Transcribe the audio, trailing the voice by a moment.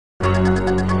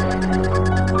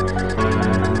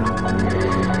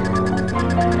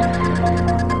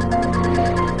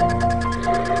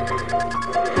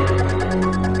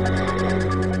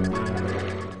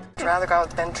I'd rather go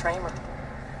with Ben Tramer.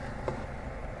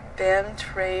 Ben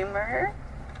Tramer?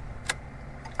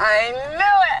 I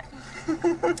knew it!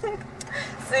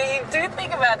 See, you do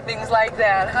think about things like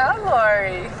that, huh,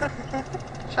 Lori?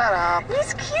 Shut up.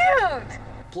 He's cute!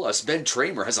 Plus, Ben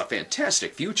Tramer has a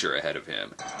fantastic future ahead of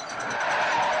him.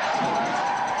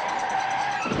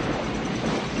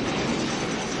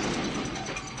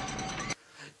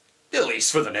 At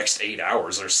least for the next 8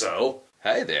 hours or so.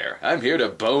 Hi there, I'm here to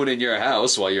bone in your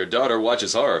house while your daughter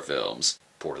watches horror films.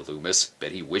 Poor Loomis,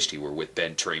 bet he wished he were with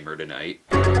Ben Tramer tonight.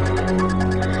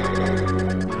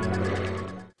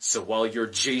 So while your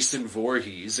Jason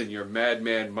Voorhees and your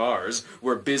Madman Mars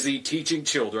were busy teaching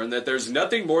children that there's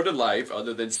nothing more to life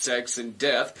other than sex and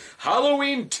death,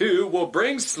 Halloween 2 will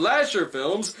bring slasher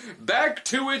films back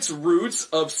to its roots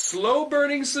of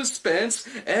slow-burning suspense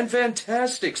and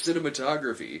fantastic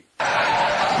cinematography.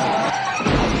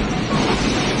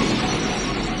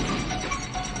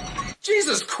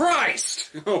 Jesus Christ!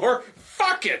 Or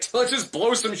fuck it! Let's just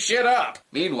blow some shit up!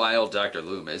 Meanwhile, Dr.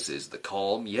 Loomis is the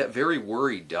calm yet very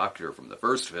worried doctor from the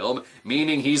first film,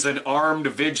 meaning he's an armed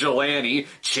vigilante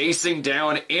chasing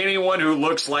down anyone who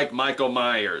looks like Michael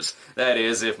Myers. That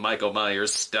is, if Michael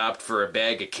Myers stopped for a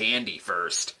bag of candy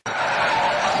first.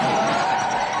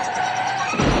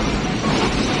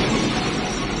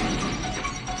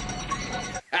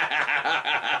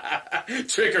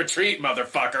 Trick or treat,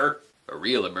 motherfucker! A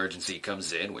real emergency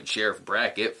comes in when Sheriff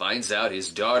Brackett finds out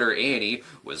his daughter Annie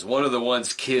was one of the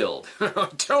ones killed.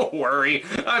 Don't worry,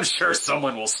 I'm sure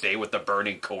someone will stay with the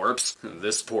burning corpse.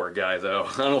 This poor guy, though,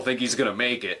 I don't think he's gonna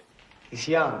make it. He's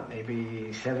young,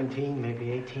 maybe 17,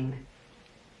 maybe 18.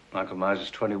 Michael Myers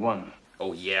is 21.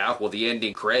 Oh yeah? Well, the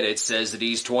ending credit says that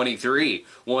he's 23.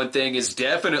 One thing is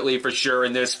definitely for sure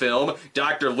in this film,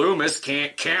 Dr. Loomis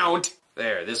can't count.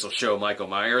 There, this'll show Michael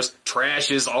Myers. Trash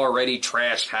his already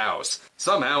trashed house.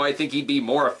 Somehow I think he'd be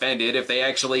more offended if they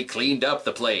actually cleaned up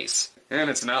the place. And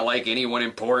it's not like anyone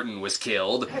important was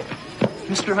killed. Hey,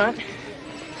 Mr. Hunt?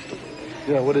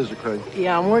 Yeah, what is it, Craig?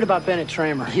 Yeah, I'm worried about Bennett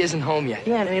Tramer. He isn't home yet.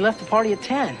 Yeah, and he left the party at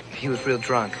 10. He was real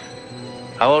drunk.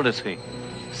 How old is he?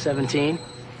 17.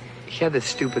 He had this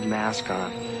stupid mask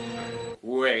on.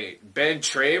 Wait, Ben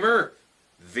Tramer?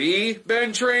 The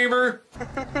Ben Tramer?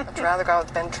 I'd rather go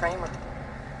with Ben Tramer.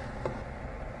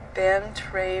 Ben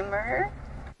Tramer?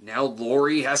 Now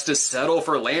Lori has to settle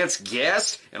for Lance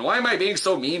Guest? And why am I being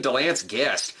so mean to Lance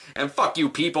Guest? And fuck you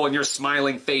people and your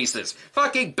smiling faces.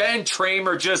 Fucking Ben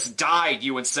Tramer just died,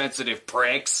 you insensitive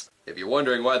pricks. If you're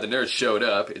wondering why the nurse showed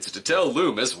up, it's to tell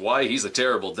Loomis why he's a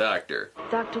terrible doctor.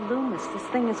 Dr. Loomis, this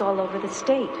thing is all over the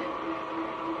state.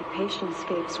 The patient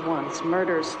escapes once,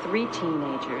 murders 3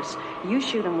 teenagers. You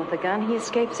shoot him with a gun, he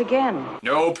escapes again.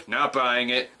 Nope, not buying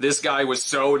it. This guy was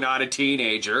so not a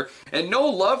teenager. And no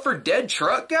love for dead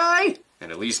truck guy?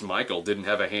 And at least Michael didn't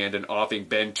have a hand in offing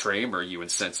Ben Tramer, you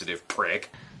insensitive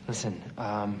prick. Listen,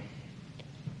 I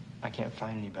can't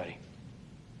find anybody.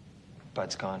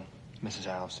 Bud's gone. Mrs.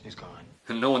 Alves is gone.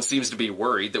 And no one seems to be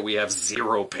worried that we have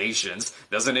 0 patients.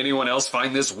 Doesn't anyone else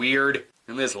find this weird?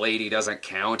 And this lady doesn't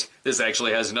count. This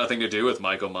actually has nothing to do with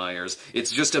Michael Myers.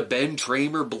 It's just a Ben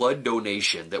Tramer blood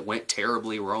donation that went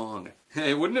terribly wrong.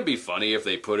 Hey, wouldn't it be funny if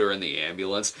they put her in the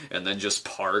ambulance and then just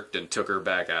parked and took her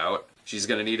back out? She's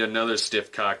gonna need another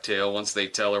stiff cocktail once they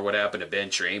tell her what happened to Ben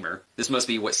Tramer. This must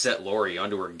be what set Lori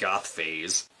onto her goth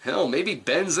phase. Hell, maybe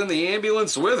Ben's in the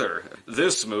ambulance with her.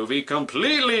 This movie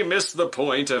completely missed the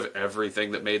point of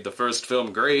everything that made the first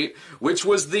film great, which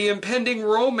was the impending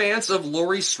romance of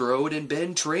Laurie Strode and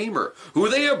Ben Tramer, who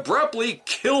they abruptly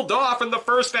killed off in the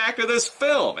first act of this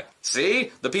film.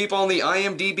 See? The people on the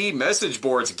IMDb message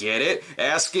boards get it,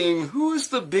 asking, who's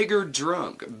the bigger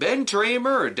drunk, Ben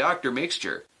Tramer or Dr.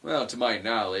 Mixture? Well, to my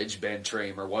knowledge, Ben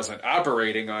Tramer wasn't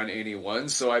operating on anyone,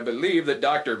 so I believe that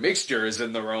Dr. Mixture is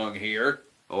in the wrong here.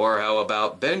 Or how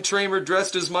about Ben Tramer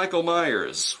dressed as Michael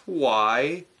Myers?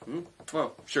 Why?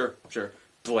 Well, sure.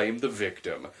 Blame the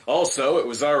victim. Also, it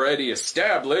was already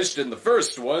established in the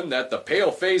first one that the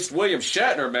pale-faced William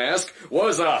Shatner mask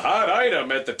was a hot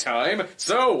item at the time,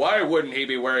 so why wouldn't he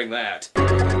be wearing that?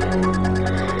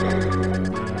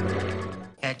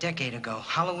 A decade ago,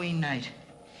 Halloween night,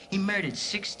 he murdered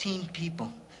 16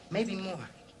 people, maybe more,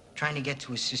 trying to get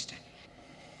to his sister.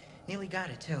 Nearly got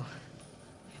her, too.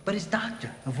 But his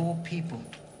doctor, of all people,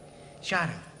 shot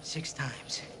him 6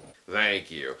 times.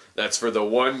 Thank you. That's for the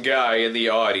one guy in the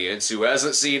audience who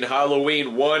hasn't seen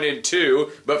Halloween 1 and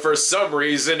 2, but for some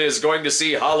reason is going to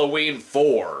see Halloween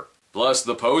 4. Plus,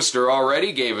 the poster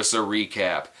already gave us a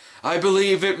recap. I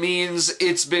believe it means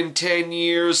it's been 10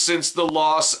 years since the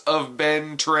loss of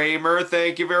Ben Tramer,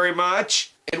 thank you very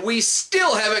much. And we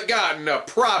still haven't gotten a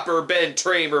proper Ben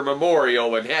Tramer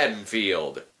memorial in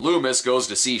Haddonfield. Loomis goes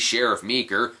to see Sheriff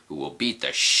Meeker, who will beat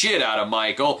the shit out of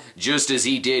Michael, just as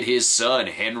he did his son,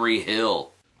 Henry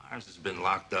Hill. Myers has been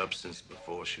locked up since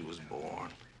before she was born.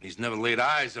 He's never laid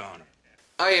eyes on her.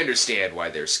 I understand why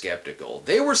they're skeptical.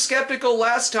 They were skeptical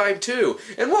last time, too.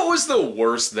 And what was the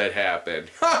worst that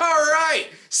happened? Alright!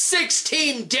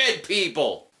 16 dead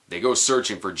people! They go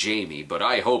searching for Jamie, but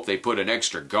I hope they put an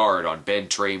extra guard on Ben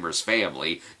Tramer's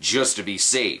family, just to be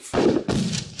safe.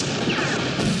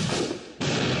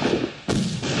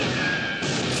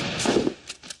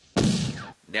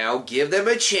 Now give them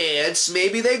a chance,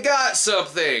 maybe they got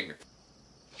something!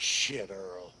 Shit,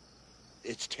 Earl.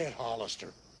 It's Ted Hollister.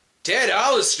 Ted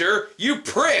Hollister? You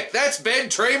prick! That's Ben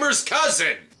Tramer's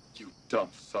cousin! You dumb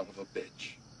son of a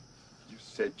bitch. You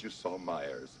said you saw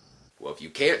Myers. Well, if you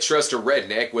can't trust a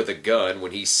redneck with a gun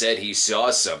when he said he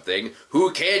saw something,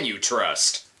 who can you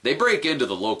trust? They break into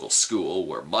the local school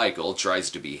where Michael tries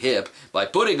to be hip by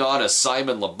putting on a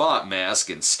Simon LeBont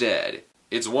mask instead.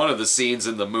 It's one of the scenes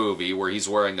in the movie where he's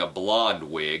wearing a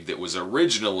blonde wig that was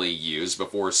originally used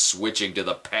before switching to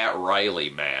the Pat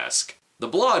Riley mask. The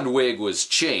blonde wig was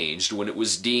changed when it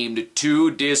was deemed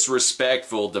too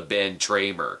disrespectful to Ben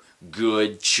Tramer.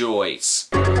 Good choice.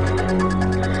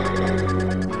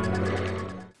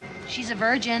 She's a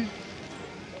virgin.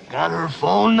 Got her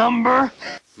phone number?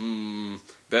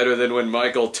 Better than when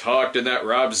Michael talked in that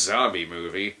Rob Zombie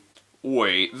movie.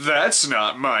 Wait, that's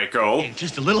not Michael.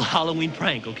 Just a little Halloween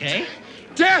prank, okay?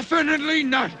 Definitely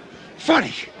not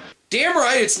funny. Damn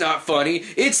right it's not funny.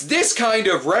 It's this kind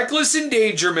of reckless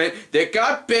endangerment that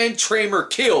got Ben Tramer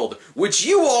killed, which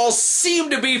you all seem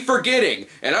to be forgetting,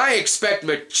 and I expect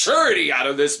maturity out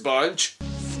of this bunch.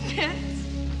 Spitz.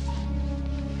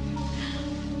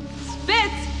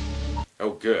 Spitz.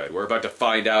 Oh good, we're about to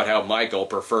find out how Michael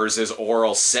prefers his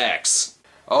oral sex.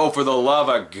 Oh, for the love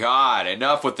of God,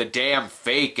 enough with the damn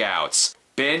fake-outs.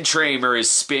 Ben Tramer is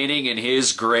spinning in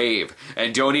his grave,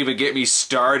 and don't even get me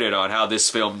started on how this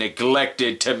film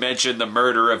neglected to mention the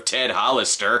murder of Ted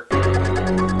Hollister.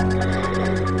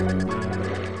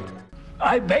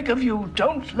 I beg of you,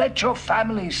 don't let your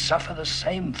family suffer the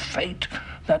same fate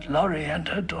that Laurie and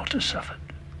her daughter suffered.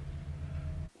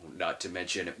 Not to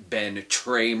mention Ben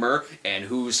Tramer, and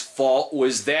whose fault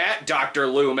was that, Dr.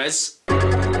 Loomis?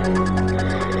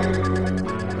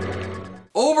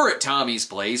 Over at Tommy's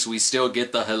place, we still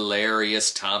get the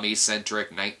hilarious Tommy-centric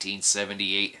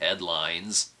 1978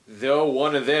 headlines. Though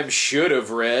one of them should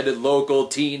have read, local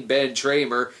teen Ben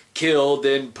Tramer killed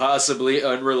in possibly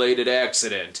unrelated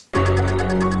accident.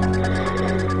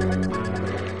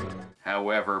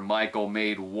 However, Michael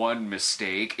made one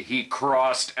mistake. He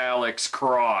crossed Alex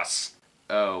Cross.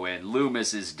 Oh, and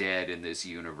Loomis is dead in this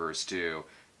universe too.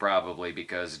 Probably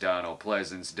because Donald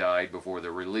Pleasance died before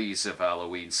the release of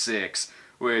Halloween 6,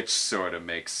 which sort of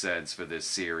makes sense for this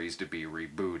series to be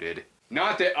rebooted.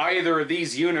 Not that either of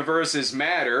these universes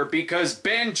matter, because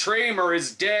Ben Tramer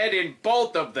is dead in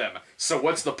both of them, so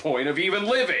what's the point of even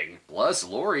living? Plus,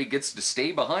 Laurie gets to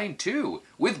stay behind too,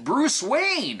 with Bruce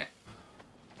Wayne!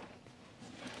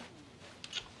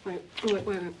 Wait.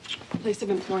 Place of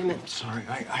employment. Sorry,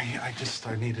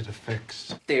 I needed a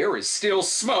fix. There is still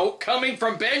smoke coming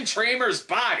from Ben Tramer's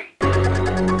body!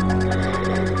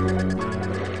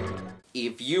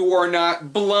 If you are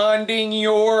not blonding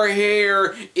your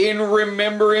hair in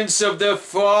remembrance of the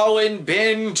fallen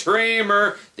Ben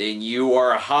Tramer, then you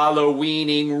are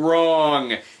Halloweening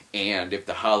wrong. And if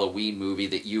the Halloween movie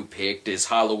that you picked is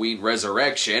Halloween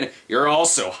Resurrection, you're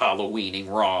also Halloweening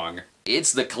wrong.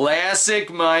 It's the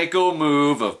classic Michael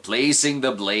move of placing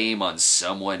the blame on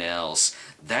someone else.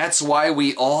 That's why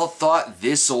we all thought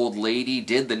this old lady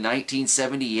did the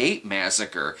 1978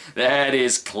 massacre. That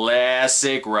is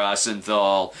classic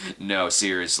Rosenthal. No,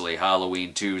 seriously,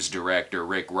 Halloween 2's director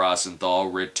Rick Rosenthal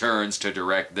returns to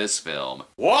direct this film.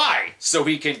 Why? So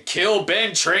he can kill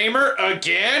Ben Tramer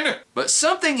again? But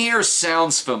something here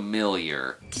sounds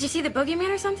familiar. Did you see the boogeyman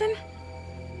or something?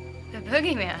 The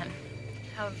boogeyman?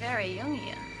 How very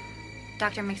Jungian.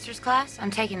 Dr. Mixter's class? I'm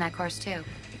taking that course too.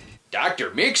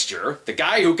 Dr. Mixture? The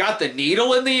guy who got the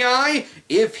needle in the eye?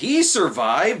 If he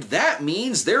survived, that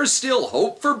means there's still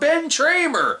hope for Ben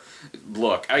Tramer.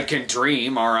 Look, I can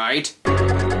dream, alright?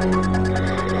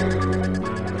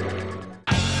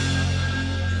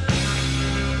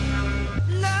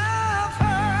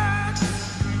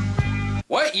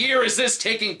 What year is this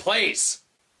taking place?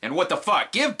 And what the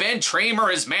fuck? Give Ben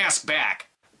Tramer his mask back.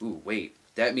 Ooh, wait.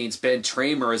 That means Ben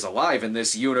Tramer is alive in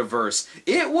this universe.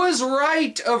 It was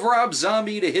right of Rob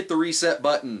Zombie to hit the reset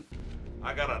button.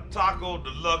 I got a Taco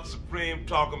Deluxe Supreme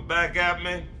talking back at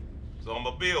me, so I'm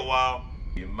gonna be a while.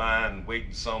 You mind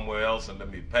waiting somewhere else and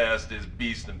let me pass this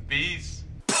beast in peace?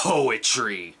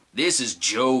 Poetry. This is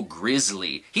Joe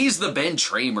Grizzly. He's the Ben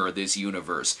Tramer of this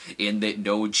universe, in that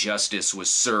no justice was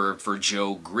served for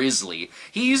Joe Grizzly.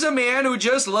 He's a man who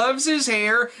just loves his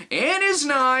hair, and his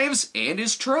knives, and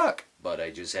his truck. But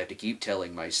I just have to keep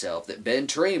telling myself that Ben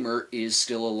Tramer is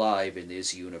still alive in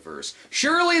this universe.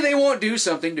 Surely they won't do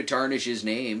something to tarnish his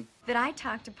name. But I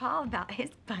talked to Paul about his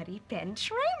buddy Ben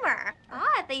Tramer.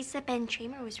 Ah, they said Ben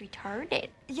Tramer was retarded.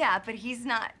 Yeah, but he's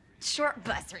not short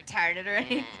bus retarded or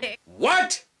anything.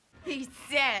 What? He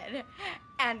said,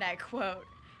 and I quote,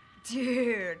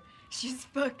 "Dude, she's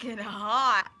fucking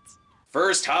hot."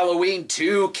 First Halloween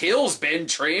 2 kills Ben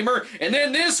Tramer, and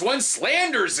then this one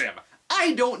slanders him.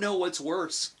 I don't know what's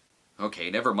worse.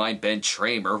 Okay, never mind Ben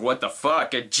Tramer. What the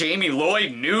fuck? A Jamie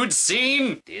Lloyd nude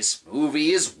scene? This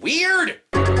movie is weird!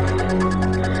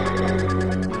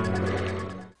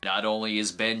 Not only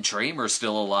is Ben Tramer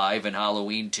still alive in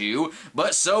Halloween 2,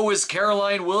 but so is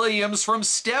Caroline Williams from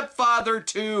Stepfather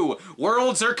 2.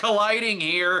 Worlds are colliding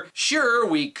here. Sure,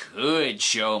 we could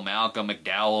show Malcolm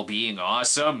McDowell being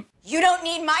awesome. You don't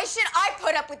need my shit. I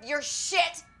put up with your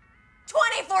shit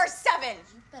 24/7.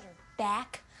 You better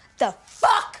back the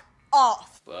fuck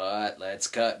off. But let's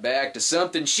cut back to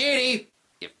something shitty.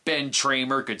 If Ben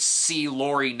Tramer could see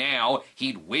Laurie now,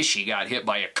 he'd wish he got hit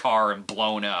by a car and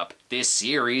blown up. This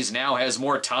series now has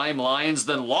more timelines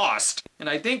than Lost, and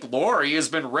I think Laurie has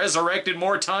been resurrected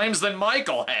more times than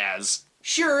Michael has.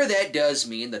 Sure, that does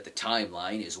mean that the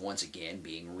timeline is once again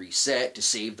being reset to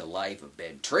save the life of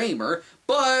Ben Tramer,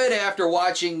 but after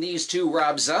watching these two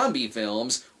Rob Zombie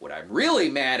films, what I'm really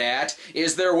mad at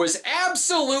is there was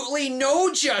absolutely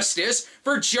no justice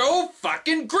for Joe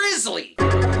fucking Grizzly!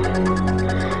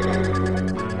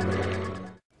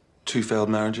 2 failed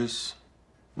marriages,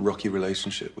 rocky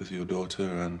relationship with your daughter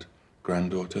and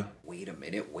granddaughter. Wait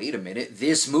a minute.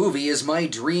 This movie is my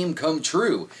dream come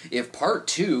true. If part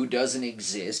 2 doesn't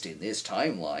exist in this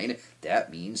timeline,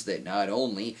 that means that not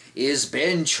only is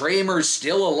Ben Tramer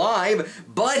still alive,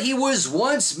 but he was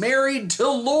once married to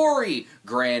Laurie.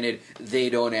 Granted, they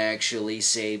don't actually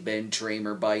say Ben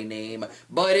Tramer by name,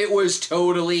 but it was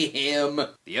totally him.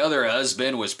 The other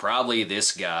husband was probably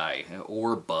this guy,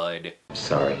 or Bud.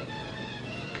 Sorry.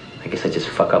 I guess I just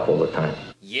fuck up all the time.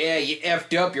 Yeah, you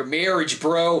effed up your marriage,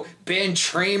 bro. Ben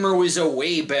Tramer was a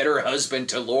way better husband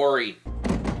to Laurie.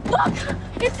 Look,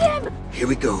 it's him. Here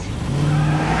we go.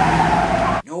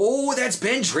 No, that's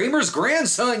Ben Tramer's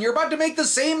grandson. You're about to make the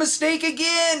same mistake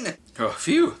again. Oh,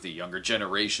 phew. The younger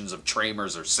generations of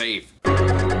Tramers are safe.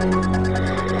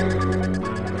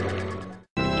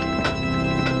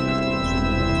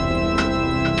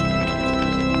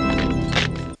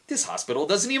 This hospital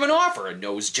doesn't even offer a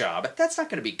nose job. That's not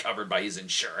going to be covered by his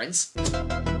insurance.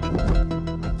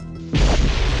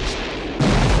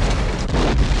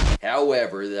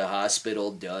 However, the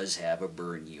hospital does have a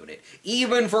burn unit,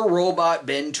 even for robot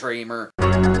Ben Tramer.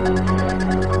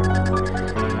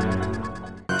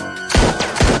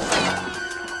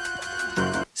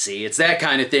 See, it's that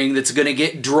kind of thing that's gonna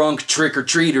get drunk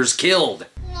trick-or-treaters killed.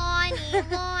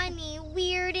 Lonnie,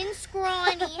 weird and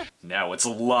scrawny. Now it's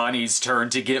Lonnie's turn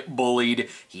to get bullied.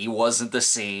 He wasn't the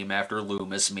same after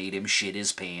Loomis made him shit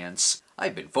his pants.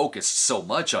 I've been focused so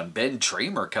much on Ben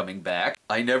Tramer coming back,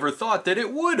 I never thought that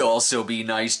it would also be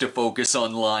nice to focus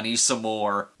on Lonnie some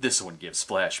more. This one gives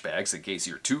flashbacks in case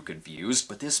you're too confused,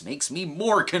 but this makes me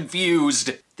more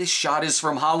confused. This shot is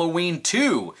from Halloween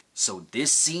 2, so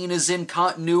this scene is in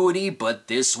continuity, but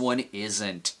this one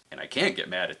isn't. And I can't get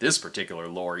mad at this particular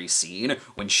Laurie scene,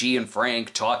 when she and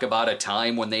Frank talk about a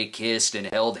time when they kissed and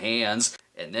held hands,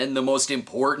 and then the most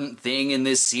important thing in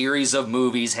this series of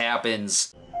movies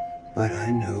happens. But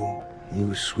I know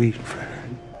you sweet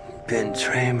friend, Ben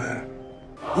Tramer.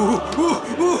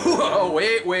 Oh,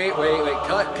 wait.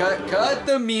 Cut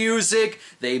the music.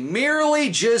 They merely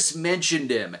just mentioned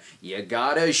him. You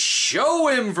gotta show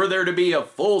him for there to be a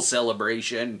full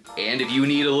celebration. And if you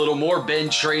need a little more Ben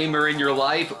Tramer in your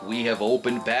life, we have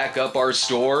opened back up our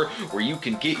store where you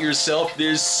can get yourself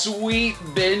this sweet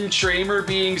Ben Tramer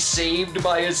being saved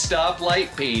by a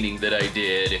stoplight painting that I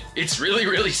did. It's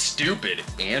really stupid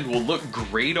and will look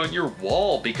great on your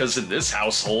wall because in this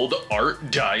household,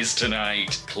 art dies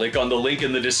tonight. Click on the link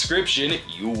in the description.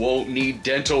 You won't need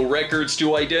dental records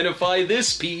to identify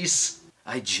this piece.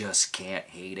 I just can't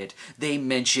hate it. They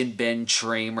mentioned Ben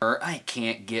Tramer. I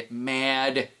can't get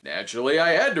mad. Naturally,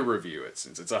 I had to review it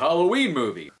since it's a Halloween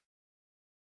movie.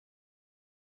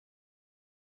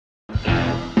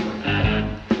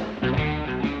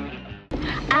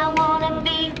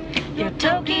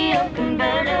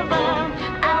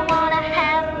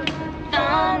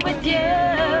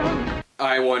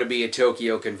 want to be a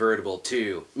Tokyo convertible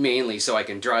too, mainly so I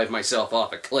can drive myself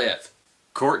off a cliff.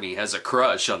 Courtney has a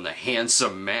crush on the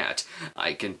handsome Matt.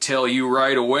 I can tell you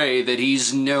right away that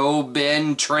he's no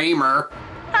Ben Tramer.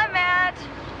 Hi, Matt.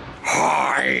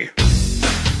 Hi!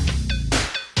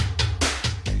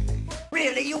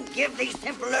 Really, you give these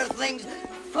Temple Earthlings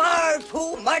far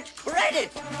too much credit.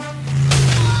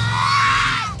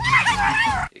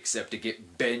 Except to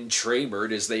get Ben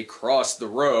Tramered as they cross the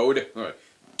road.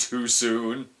 Too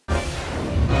soon.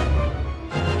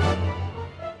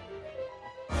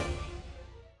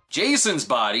 Jason's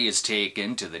body is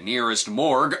taken to the nearest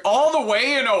morgue all the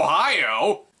way in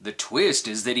Ohio. The twist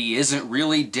is that he isn't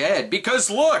really dead because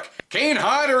look, Kane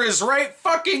Hodder is right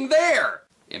fucking there.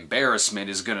 Embarrassment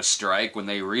is gonna strike when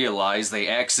they realize they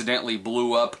accidentally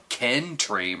blew up Ken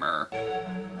Tramer.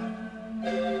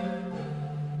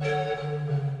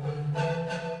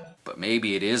 But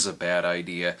maybe it is a bad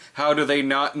idea. How do they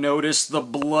not notice the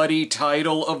bloody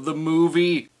title of the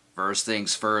movie? First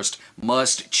things first,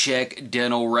 must check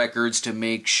dental records to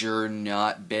make sure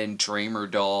not Ben Tramer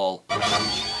doll.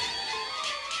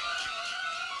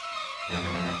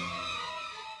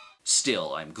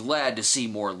 Still, I'm glad to see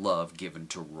more love given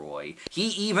to Roy. He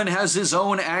even has his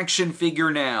own action figure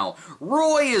now.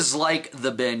 Roy is like the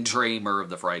Ben Tramer of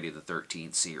the Friday the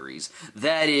 13th series.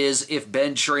 That is, if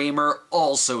Ben Tramer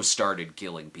also started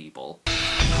killing people.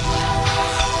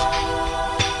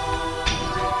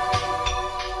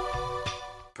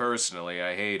 Personally,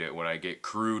 I hate it when I get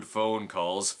crude phone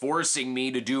calls forcing me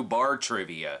to do bar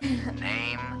trivia.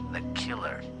 Name the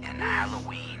killer in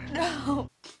Halloween. No.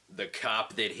 The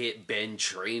cop that hit Ben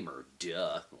Tramer,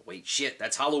 duh. Wait, shit,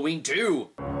 that's Halloween too!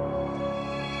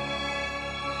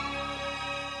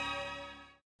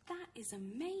 That is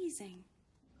amazing.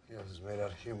 Yeah, it's made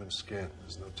out of human skin.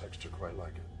 There's no texture quite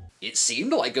like it. It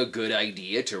seemed like a good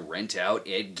idea to rent out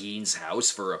Ed Gein's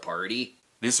house for a party.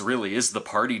 This really is the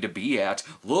party to be at.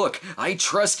 Look, I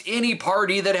trust any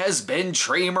party that has Ben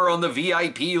Tramer on the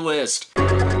VIP list.